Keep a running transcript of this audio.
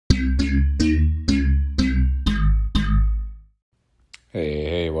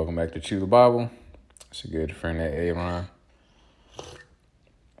Welcome back to Chew the Bible. It's a good friend at Aaron.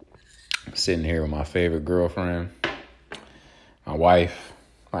 I'm sitting here with my favorite girlfriend, my wife,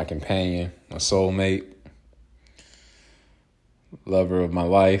 my companion, my soulmate, lover of my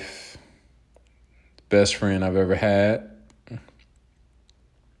life, best friend I've ever had.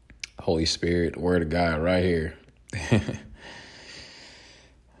 Holy Spirit, Word of God right here.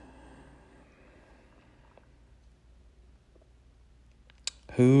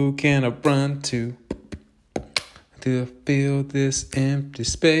 Who can I run to fill this empty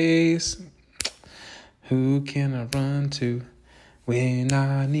space? Who can I run to when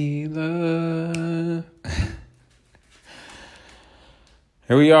I need love?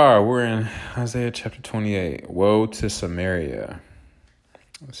 Here we are. We're in Isaiah chapter 28. Woe to Samaria.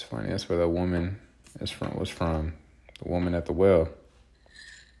 It's funny. That's where the woman was from. The woman at the well.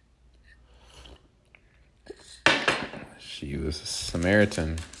 She was a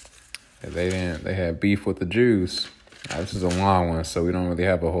Samaritan. They had beef with the Jews. This is a long one, so we don't really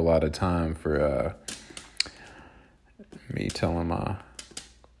have a whole lot of time for me telling my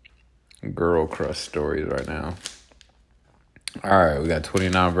girl crush stories right now. All right, we got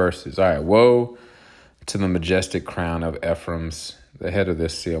 29 verses. All right, woe to the majestic crown of Ephraim's. The head of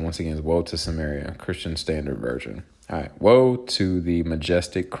this seal, once again, is woe to Samaria, Christian Standard Version. All right, woe to the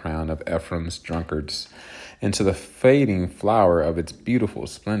majestic crown of Ephraim's drunkards, and to the fading flower of its beautiful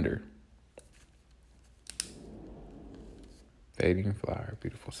splendor. Fading flower,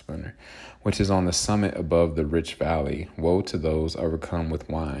 beautiful splendor, which is on the summit above the rich valley. Woe to those overcome with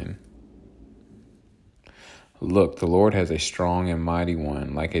wine. Look, the Lord has a strong and mighty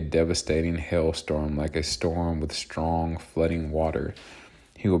one, like a devastating hailstorm, like a storm with strong flooding water.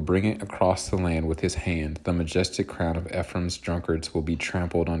 He will bring it across the land with his hand. The majestic crown of Ephraim's drunkards will be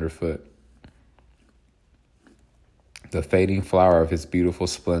trampled underfoot. The fading flower of his beautiful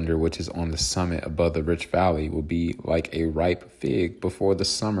splendor, which is on the summit above the rich valley, will be like a ripe fig before the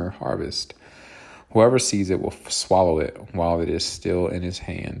summer harvest. Whoever sees it will swallow it while it is still in his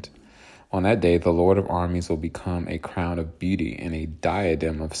hand. On that day, the Lord of armies will become a crown of beauty and a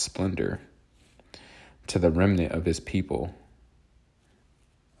diadem of splendor to the remnant of his people.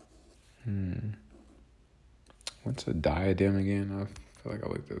 What's a diadem again? I feel like I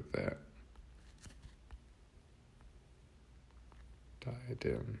looked at that.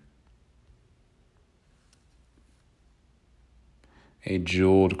 Diadem. A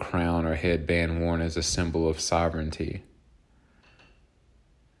jeweled crown or headband worn as a symbol of sovereignty.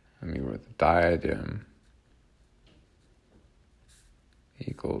 With the diadem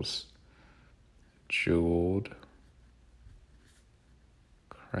equals jeweled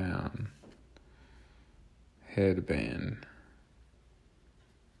crown, headband.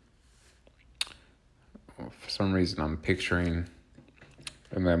 For some reason, I'm picturing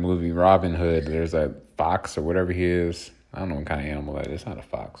in that movie Robin Hood, there's a fox or whatever he is. I don't know what kind of animal that is. It's not a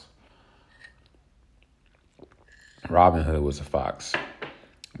fox. Robin Hood was a fox.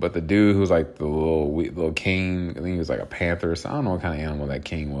 But the dude who was like the little king, I think he was like a panther. So I don't know what kind of animal that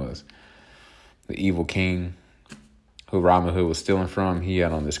king was. The evil king who Robin Hood was stealing from, he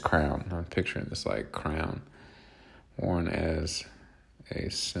had on this crown. I'm picturing this like crown worn as a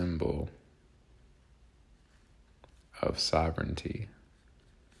symbol of sovereignty.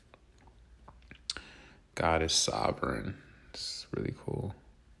 God is sovereign. It's really cool.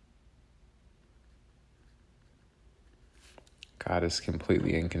 God is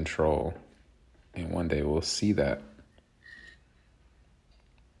completely in control. And one day we'll see that.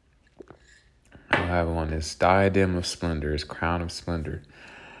 We'll have on his diadem of splendor, his crown of splendor.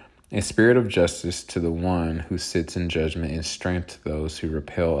 A spirit of justice to the one who sits in judgment, and strength to those who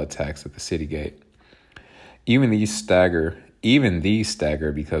repel attacks at the city gate. Even these stagger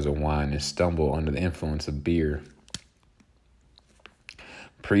because of wine and stumble under the influence of beer.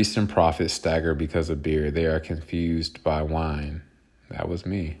 Priests and prophets stagger because of beer. They are confused by wine. That was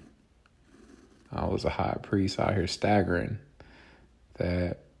me. I was a high priest out here staggering.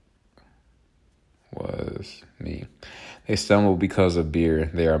 That was me. They stumble because of beer.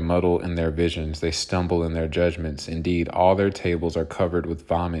 They are muddled in their visions. They stumble in their judgments. Indeed, all their tables are covered with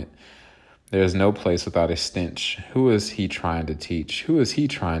vomit. There is no place without a stench. Who is he trying to teach? Who is he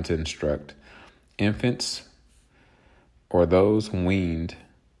trying to instruct? Infants or those weaned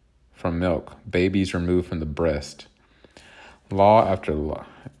from milk, babies removed from the breast. Law after law.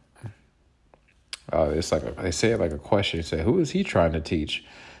 It's like they say it like a question. They say, who is he trying to teach?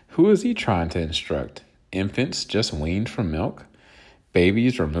 Who is he trying to instruct? Infants just weaned from milk,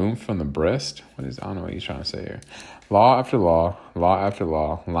 babies removed from the breast. I don't know what he's trying to say here. Law after law, law after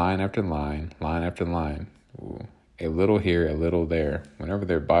law, line after line, line after line. Ooh. a little here, a little there. Whenever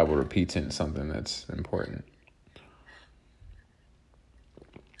their Bible repeats it, something that's important.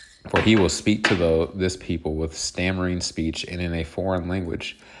 For he will speak to this people with stammering speech and in a foreign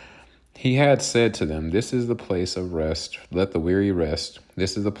language. He had said to them, this is the place of rest. Let the weary rest.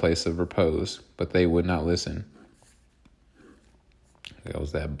 This is the place of repose. But they would not listen. That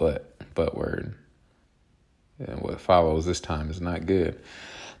was that but word. And what follows this time is not good.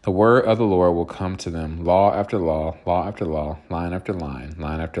 The word of the Lord will come to them, law after law, law after law, line after line,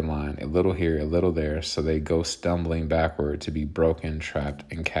 line after line, a little here, a little there, so they go stumbling backward to be broken, trapped,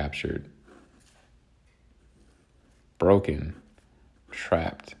 and captured. Broken,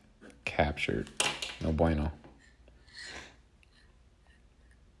 trapped, captured. No bueno.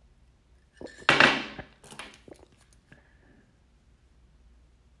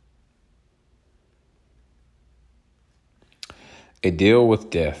 A deal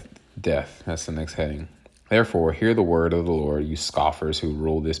with death. Death. That's the next heading. Therefore, hear the word of the Lord, you scoffers who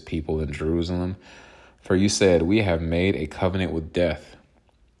rule this people in Jerusalem. For you said, we have made a covenant with death.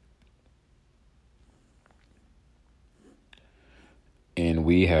 And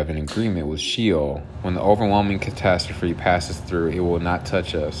we have an agreement with Sheol. When the overwhelming catastrophe passes through, it will not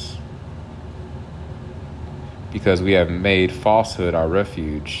touch us. Because we have made falsehood our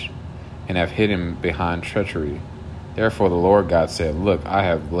refuge and have hidden behind treachery. Therefore the Lord God said, look, I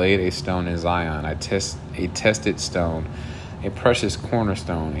have laid a stone in Zion, a tested stone, a precious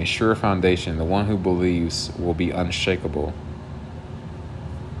cornerstone, a sure foundation. The one who believes will be unshakable.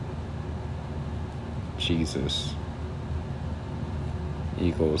 Jesus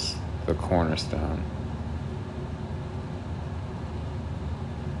equals the cornerstone.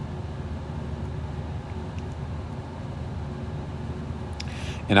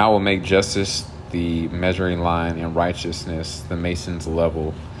 And I will make justice the measuring line, and righteousness the mason's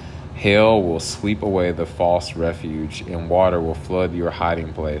level. Hail will sweep away the false refuge, and water will flood your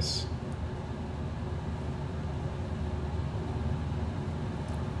hiding place.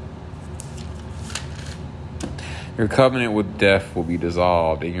 Your covenant with death will be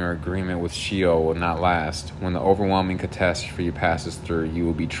dissolved, and your agreement with Sheol will not last. When the overwhelming catastrophe passes through, you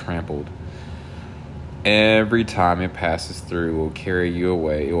will be trampled. Every time it passes through, it will carry you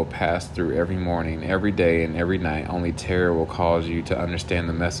away. It will pass through every morning, every day, and every night. Only terror will cause you to understand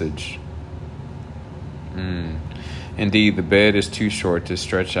the message. Indeed, the bed is too short to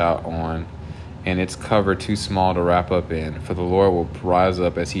stretch out on, and its cover too small to wrap up in. For the Lord will rise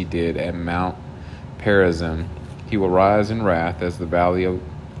up as he did at Mount Perazim. He will rise in wrath as at the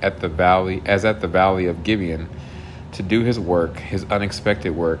valley of Gibeon, to do his work, his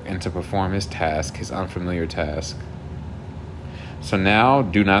unexpected work, and to perform his task, his unfamiliar task. So now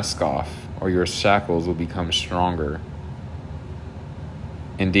do not scoff, or your shackles will become stronger.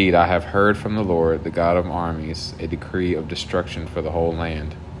 Indeed, I have heard from the Lord, the God of armies, a decree of destruction for the whole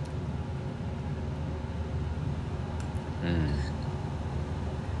land.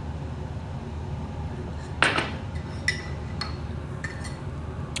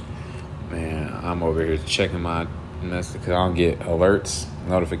 Man, I'm over here checking my message because I don't get alerts,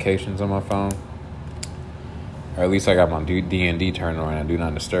 notifications on my phone. Or at least I got my D&D turned on and do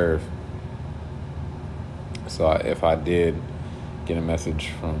not disturb. So if I did get a message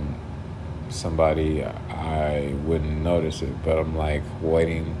from somebody, I wouldn't notice it. But I'm like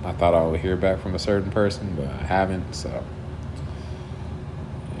waiting. I thought I would hear back from a certain person, but I haven't. So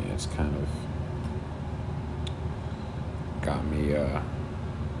yeah, it's kind of got me.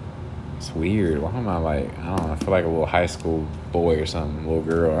 It's weird. Why am I like, I don't know, I feel like a little high school boy or something, little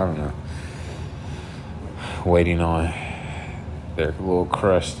girl, I don't know, waiting on their little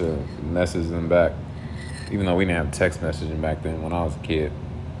crush to message them back, even though we didn't have text messaging back then when I was a kid,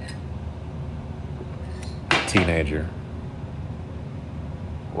 teenager.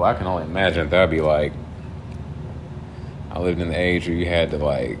 Well, I can only imagine what that'd be like. I lived in the age where you had to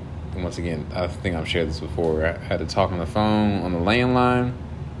like, once again, I think I've shared this before, I had to talk on the phone, on the landline,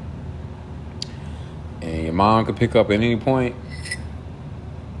 and your mom could pick up at any point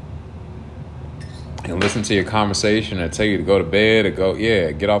and listen to your conversation and tell you to go to bed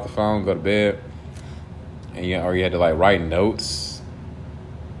or get off the phone, go to bed. And or you had to like write notes.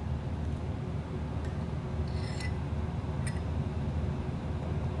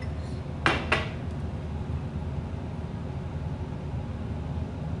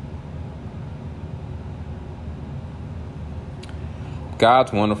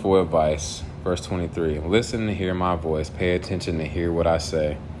 God's wonderful advice. Verse 23, listen to hear my voice. Pay attention to hear what I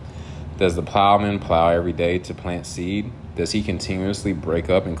say. Does the plowman plow every day to plant seed? Does he continuously break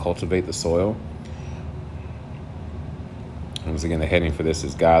up and cultivate the soil? Once again, the heading for this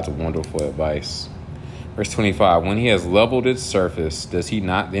is God's wonderful advice. Verse 25, when he has leveled its surface, does he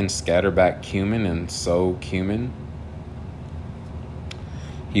not then scatter back cumin and sow cumin?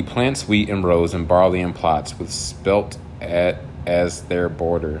 He plants wheat in rows and barley in plots with spelt as their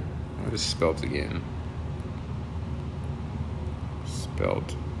border. What is spelt again?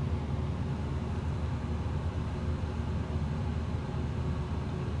 Spelt.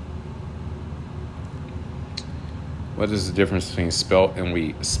 What is the difference between spelt and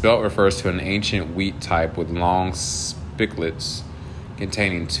wheat? Spelt refers to an ancient wheat type with long spicklets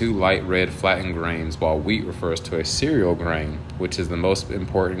containing two light red flattened grains, while wheat refers to a cereal grain, which is the most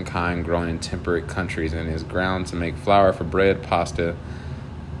important kind grown in temperate countries and is ground to make flour for bread, pasta,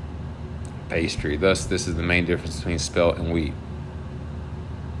 pastry. Thus, this is the main difference between spelt and wheat.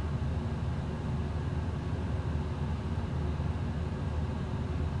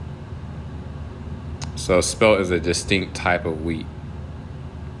 So spelt is a distinct type of wheat.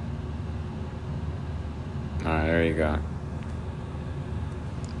 All right, there you go.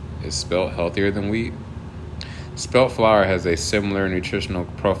 Is spelt healthier than wheat? Spelt flour has a similar nutritional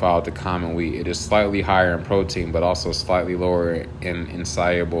profile to common wheat. It is slightly higher in protein, but also slightly lower in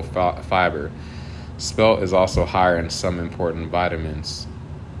insoluble fiber. Spelt is also higher in some important vitamins.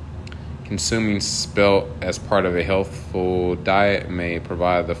 Consuming spelt as part of a healthful diet may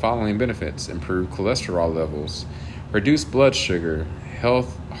provide the following benefits: improved cholesterol levels, reduced blood sugar,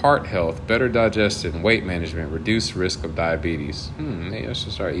 heart health, better digestion, weight management, reduced risk of diabetes. Maybe I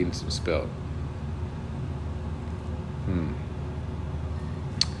should start eating some spelt.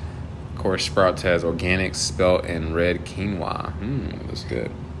 Of course, Sprouts has organic spelt and red quinoa. That's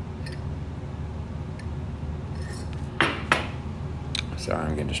good. Sorry, I'm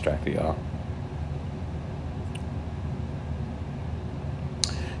getting distracted, y'all.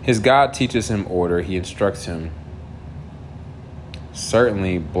 His God teaches him order. He instructs him.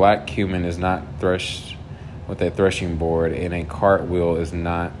 Certainly, black cumin is not threshed with a threshing board, and a cartwheel is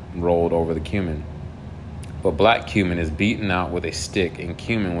not rolled over the cumin. But black cumin is beaten out with a stick, and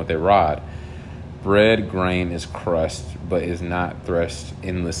cumin with a rod. Bread grain is crushed, but is not threshed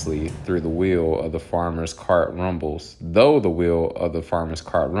endlessly through the wheel of the farmer's cart rumbles. Though the wheel of the farmer's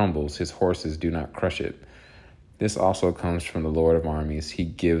cart rumbles, his horses do not crush it. This also comes from the Lord of armies. He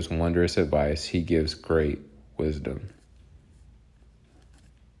gives wondrous advice. He gives great wisdom.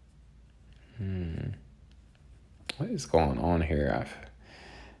 What is going on here?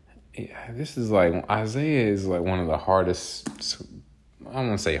 This is like, Isaiah is like one of the hardest, I don't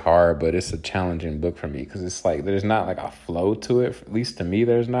want to say hard, but it's a challenging book for me because it's like there's not like a flow to it. At least to me,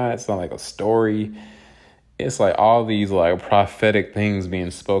 there's not. It's not like a story. It's like all these like prophetic things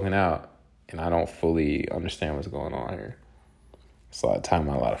being spoken out, and I don't fully understand what's going on here. It's a lot of time,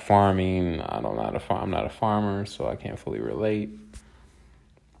 a lot of farming. I don't know how to farm. I'm not a farmer, so I can't fully relate.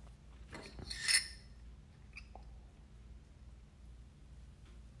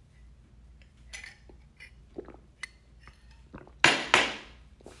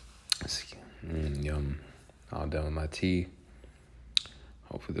 Yum. All done with my tea.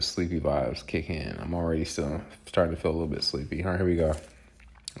 Hopefully the sleepy vibes kick in. I'm already still starting to feel a little bit sleepy. All right, here we go.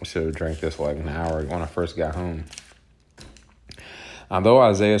 I should have drank this like an hour when I first got home. Although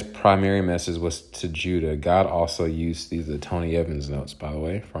Isaiah's primary message was to Judah, God also used these are Tony Evans notes, by the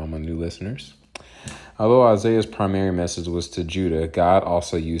way, for all my new listeners. Although Isaiah's primary message was to Judah, God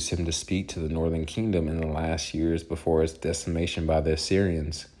also used him to speak to the northern kingdom in the last years before its decimation by the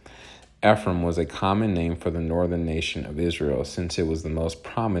Assyrians. Ephraim was a common name for the northern nation of Israel, since it was the most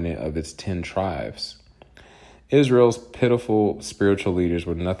prominent of its 10 tribes. Israel's pitiful spiritual leaders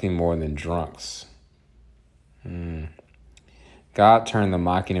were nothing more than drunks. God turned the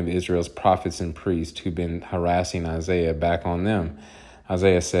mocking of Israel's prophets and priests who'd been harassing Isaiah back on them.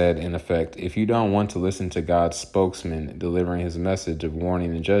 Isaiah said, in effect, if you don't want to listen to God's spokesman delivering his message of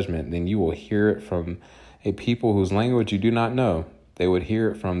warning and judgment, then you will hear it from a people whose language you do not know. They would hear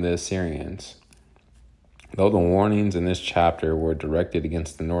it from the Assyrians. Though the warnings in this chapter were directed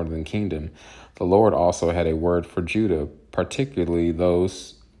against the northern kingdom, the Lord also had a word for Judah, particularly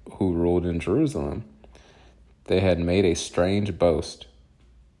those who ruled in Jerusalem. They had made a strange boast.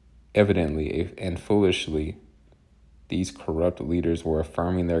 Evidently and foolishly, these corrupt leaders were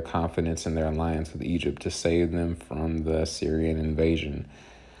affirming their confidence in their alliance with Egypt to save them from the Assyrian invasion.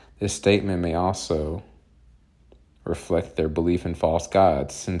 This statement may also reflect their belief in false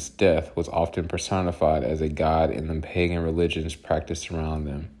gods, since death was often personified as a god in the pagan religions practiced around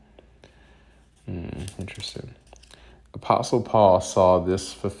them. Interesting. Apostle Paul saw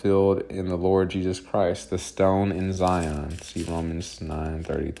this fulfilled in the Lord Jesus Christ, the stone in Zion. See Romans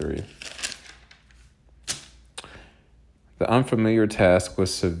 9:33. The unfamiliar task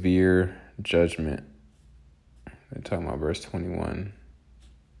was severe judgment. We're talking about verse 21,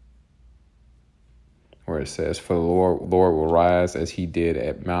 where it says, "For the Lord will rise as he did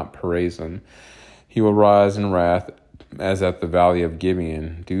at Mount Perazim. He will rise in wrath as at the valley of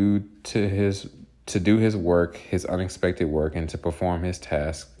Gibeon, to do his work, his unexpected work, and to perform his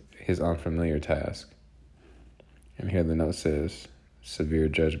task, his unfamiliar task." And here the note says, severe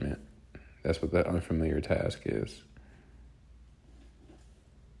judgment. That's what that unfamiliar task is.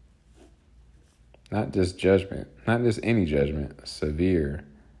 Not just judgment, not just any judgment, severe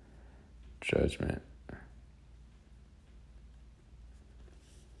judgment.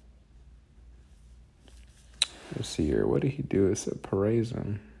 Let's see here. What did he do? It's at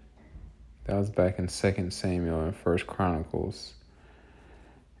Perazim. That was back in 2 Samuel and 1 Chronicles.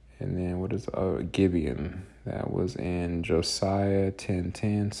 And then what is Gibeon? That was in Josiah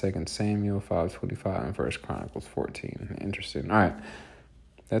 10:10, 2 Samuel 5:25, and 1 Chronicles 14. Interesting. All right.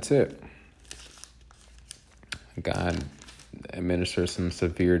 That's it. God administers some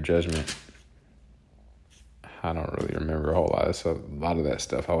severe judgment. I don't really remember a whole lot. So a lot of that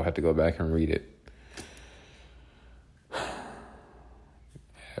stuff, I'll have to go back and read it.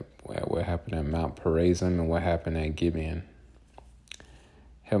 What happened at Mount Perazim and what happened at Gibeon.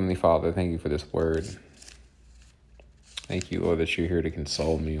 Heavenly Father, thank you for this word. Thank you, Lord, that you're here to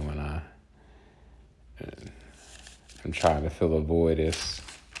console me when I'm trying to fill a void as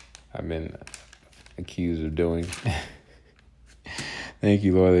I've been accused of doing. Thank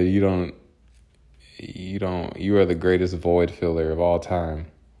you, Lord, that you are the greatest void filler of all time.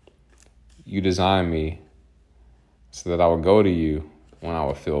 You designed me so that I would go to you when I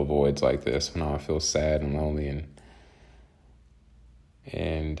would feel voids like this, when I would feel sad and lonely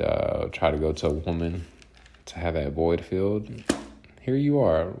and try to go to a woman to have that void filled. Here you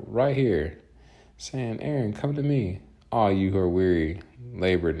are, right here, saying, Aaron, come to me, all you who are weary,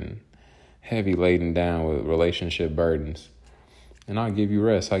 labored, and heavy laden down with relationship burdens, and I'll give you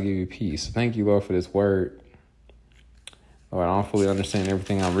rest, I'll give you peace. Thank you, Lord, for this word. Lord, I don't fully understand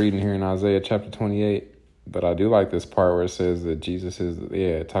everything I'm reading here in Isaiah chapter 28, but I do like this part where it says that Jesus is,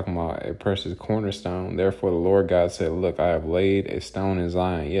 talking about a precious cornerstone. Therefore, the Lord God said, look, I have laid a stone in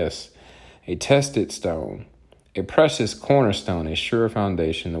Zion. Yes, a tested stone, a precious cornerstone, a sure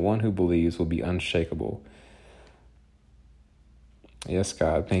foundation. The one who believes will be unshakable. Yes,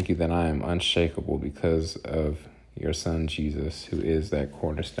 God, thank you that I am unshakable because of your son, Jesus, who is that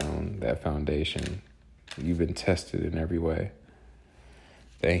cornerstone, that foundation. You've been tested in every way.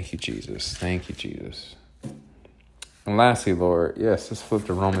 Thank you, Jesus. Thank you, Jesus. And lastly, Lord, yes, let's flip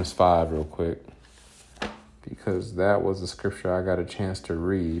to Romans 5 real quick, because that was the scripture I got a chance to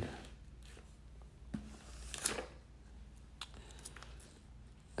read.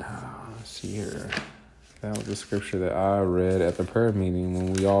 Let's see here. That was the scripture that I read at the prayer meeting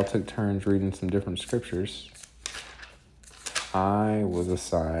when we all took turns reading some different scriptures. I was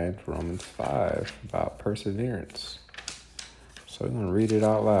assigned Romans 5 about perseverance. So I'm going to read it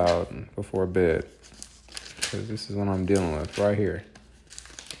out loud before bed, because this is what I'm dealing with right here.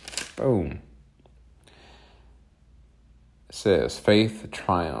 Boom. It says, faith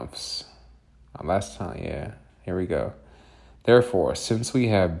triumphs. Last time, here we go. Therefore, since we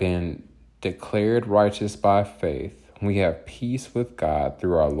have been declared righteous by faith, we have peace with God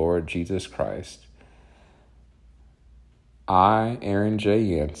through our Lord Jesus Christ. I, Aaron J.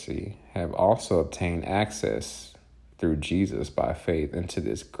 Yancey, have also obtained access through Jesus by faith into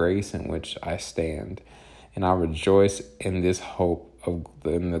this grace in which I stand, and I rejoice in this hope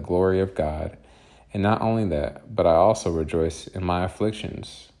in the glory of God. And not only that, but I also rejoice in my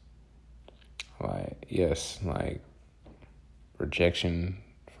afflictions. Like rejection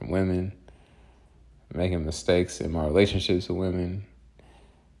from women, making mistakes in my relationships with women,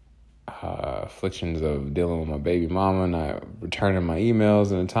 afflictions of dealing with my baby mama, not returning my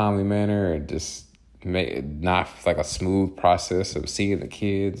emails in a timely manner, or just not like a smooth process of seeing the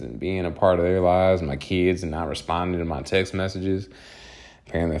kids and being a part of their lives, my kids, and not responding to my text messages.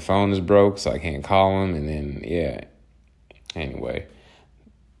 Apparently their phone is broke, so I can't call them. And then, anyway.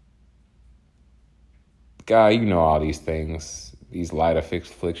 God, you know all these things, these light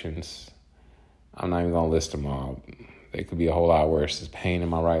afflictions. I'm not even going to list them all. They could be a whole lot worse. There's pain in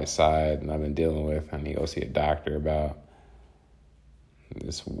my right side and I've been dealing with. I need to go see a doctor about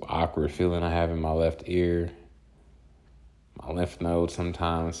this awkward feeling I have in my left ear. My lymph node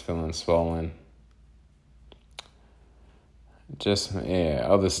sometimes feeling swollen.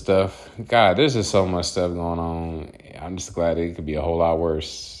 Other stuff. God, there's just so much stuff going on. I'm just glad it could be a whole lot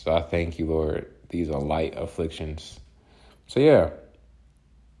worse. So I thank you, Lord. These are light afflictions. So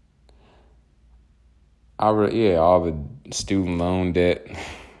all the student loan debt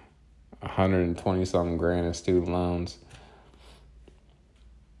 120 something grand in student loans.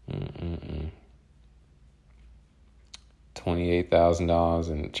 $28,000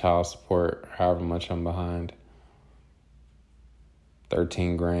 in child support, however much I'm behind.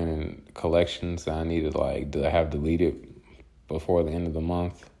 13 grand in collections that I needed to have deleted before the end of the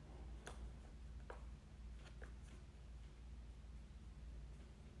month.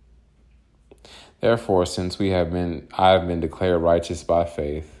 Therefore, since I have been declared righteous by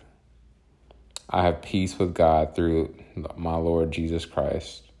faith, I have peace with God through my Lord Jesus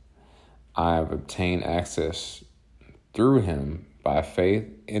Christ. I have obtained access through him by faith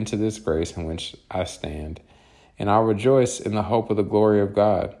into this grace in which I stand, and I rejoice in the hope of the glory of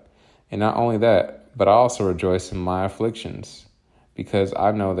God. And not only that, but I also rejoice in my afflictions, because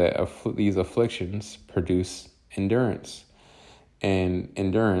I know that these afflictions produce endurance, and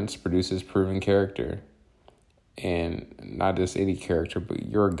endurance produces proven character. And not just any character, but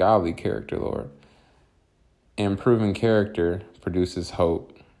your godly character, Lord. And proven character produces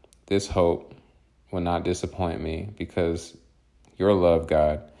hope. This hope will not disappoint me, because your love,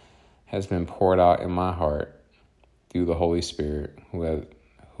 God, has been poured out in my heart through the Holy Spirit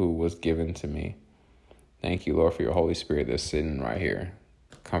who was given to me. Thank you, Lord, for your Holy Spirit that's sitting right here,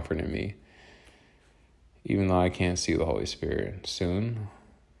 comforting me. Even though I can't see the Holy Spirit soon,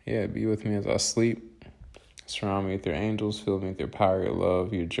 be with me as I sleep. Surround me with your angels. Fill me with your power, your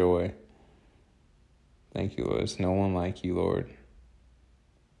love, your joy. Thank you, Lord. There's no one like you, Lord.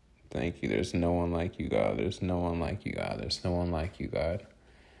 Thank you. There's no one like you, God. There's no one like you, God. There's no one like you, God.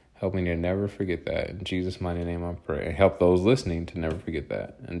 Help me to never forget that. In Jesus' mighty name I pray. And help those listening to never forget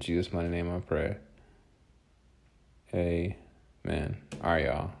that. In Jesus' mighty name I pray. Amen. All right,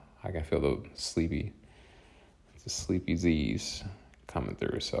 y'all. I can feel the sleepy Z's coming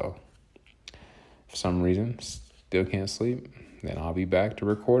through. So for some reason, still can't sleep, then I'll be back to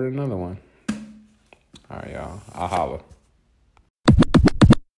record another one. All right, y'all. I'll holla.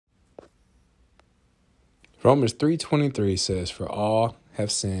 Romans 3:23 says, "For all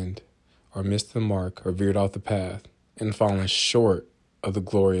have sinned or missed the mark or veered off the path and fallen short of the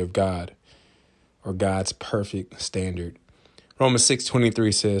glory of God," or God's perfect standard. Romans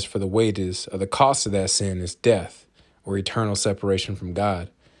 6:23 says, "For the wages of the cost of that sin is death, or eternal separation from God.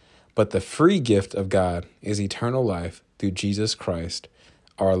 But the free gift of God is eternal life through Jesus Christ,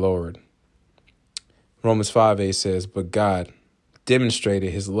 our Lord." Romans 5:8 says, "But God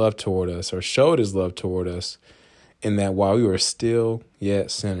demonstrated his love toward us," or showed his love toward us, "in that while we were still yet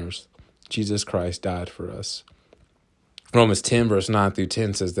sinners, Jesus Christ died for us." Romans 10 verse 9 through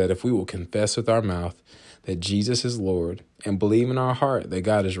 10 says that if we will confess with our mouth that Jesus is Lord and believe in our heart that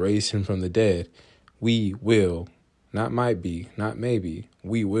God has raised him from the dead, we will, not might be, not maybe,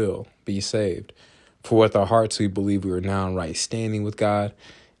 we will be saved. For with our hearts we believe we are now in right standing with God,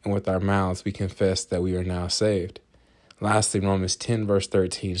 and with our mouths we confess that we are now saved. Lastly, Romans 10 verse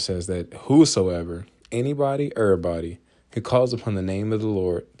 13 says that whosoever, anybody, everybody, who calls upon the name of the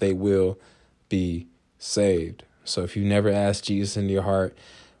Lord, they will be saved. So if you never asked Jesus into your heart,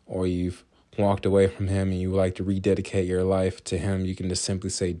 or you've walked away from him and you would like to rededicate your life to him, you can just simply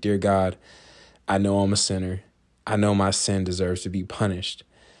say, "Dear God, I know I'm a sinner. I know my sin deserves to be punished.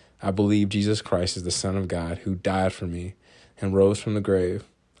 I believe Jesus Christ is the Son of God who died for me and rose from the grave.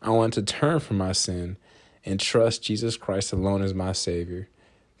 I want to turn from my sin and trust Jesus Christ alone as my Savior.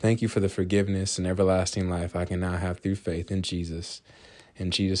 Thank you for the forgiveness and everlasting life I can now have through faith in Jesus. In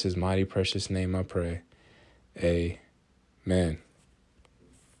Jesus' mighty precious name I pray. Amen."